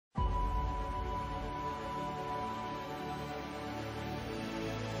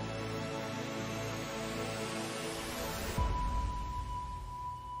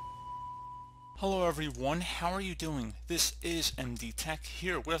Hello everyone, how are you doing? This is MD Tech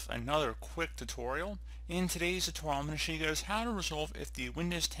here with another quick tutorial. In today's tutorial I'm going to show you guys how to resolve if the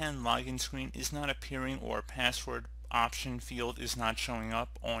Windows 10 login screen is not appearing or a password option field is not showing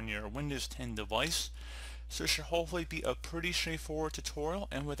up on your Windows 10 device. So it should hopefully be a pretty straightforward tutorial,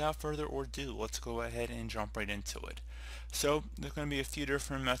 and without further ado, let's go ahead and jump right into it. So there's going to be a few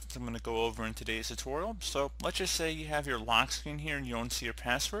different methods I'm going to go over in today's tutorial. So let's just say you have your lock screen here and you don't see your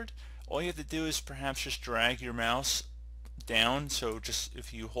password. All you have to do is perhaps just drag your mouse down. So just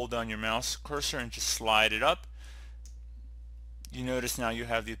if you hold down your mouse cursor and just slide it up, you notice now you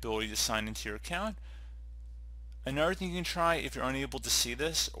have the ability to sign into your account. Another thing you can try if you're unable to see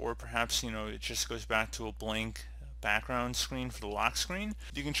this, or perhaps it just goes back to a blank background screen for the lock screen,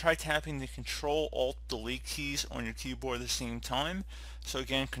 you can try tapping the Control Alt Delete keys on your keyboard at the same time. So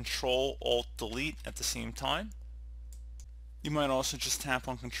again, Control Alt Delete at the same time. You might also just tap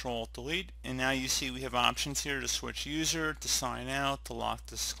on Control Alt Delete, and now you see we have options here to switch user, to sign out, to lock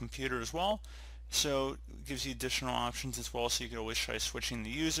this computer as well. So it gives you additional options as well, so you can always try switching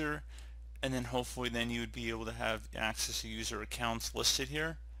the user, and then hopefully then you would be able to have access to user accounts listed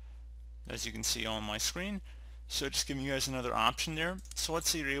here, as you can see on my screen. So just giving you guys another option there. So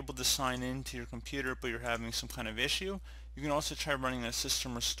let's say you're able to sign into your computer but you're having some kind of issue. You can also try running a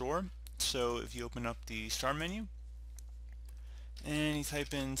system restore. So if you open up the start menu and you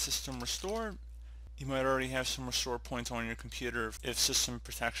type in system restore, you might already have some restore points on your computer if system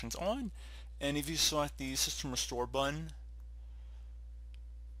protection's on. And if you select the system restore button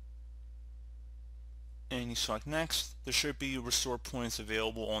and you select next, there should be restore points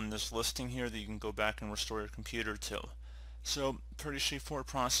available on this listing here that you can go back and restore your computer to. So pretty straightforward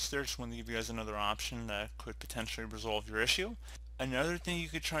process there. Just wanted to give you guys another option that could potentially resolve your issue. Another thing you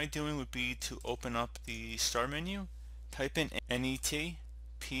could try doing would be to open up the start menu, type in NETPLWIZ.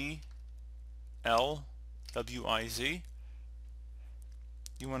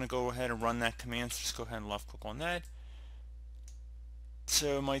 You want to go ahead and run that command, so just go ahead and left click on that.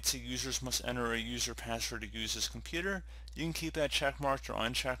 So it might say users must enter a user password to use this computer. You can keep that check marked or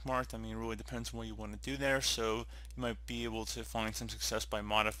uncheck marked. I mean, it really depends on what you want to do there. So you might be able to find some success by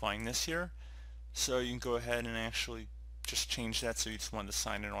modifying this here. So you can go ahead and actually just change that so you just want to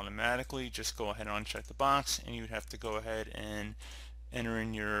sign in automatically. Just go ahead and uncheck the box, and you would have to go ahead and enter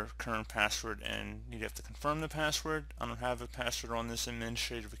in your current password, and you'd have to confirm the password. I don't have a password on this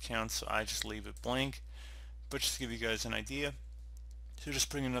administrative account, so I just leave it blank. But just to give you guys an idea. So just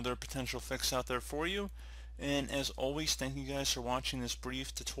bring another potential fix out there for you. And as always, thank you guys for watching this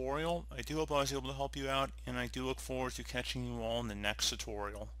brief tutorial. I do hope I was able to help you out, and I do look forward to catching you all in the next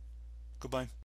tutorial. Goodbye.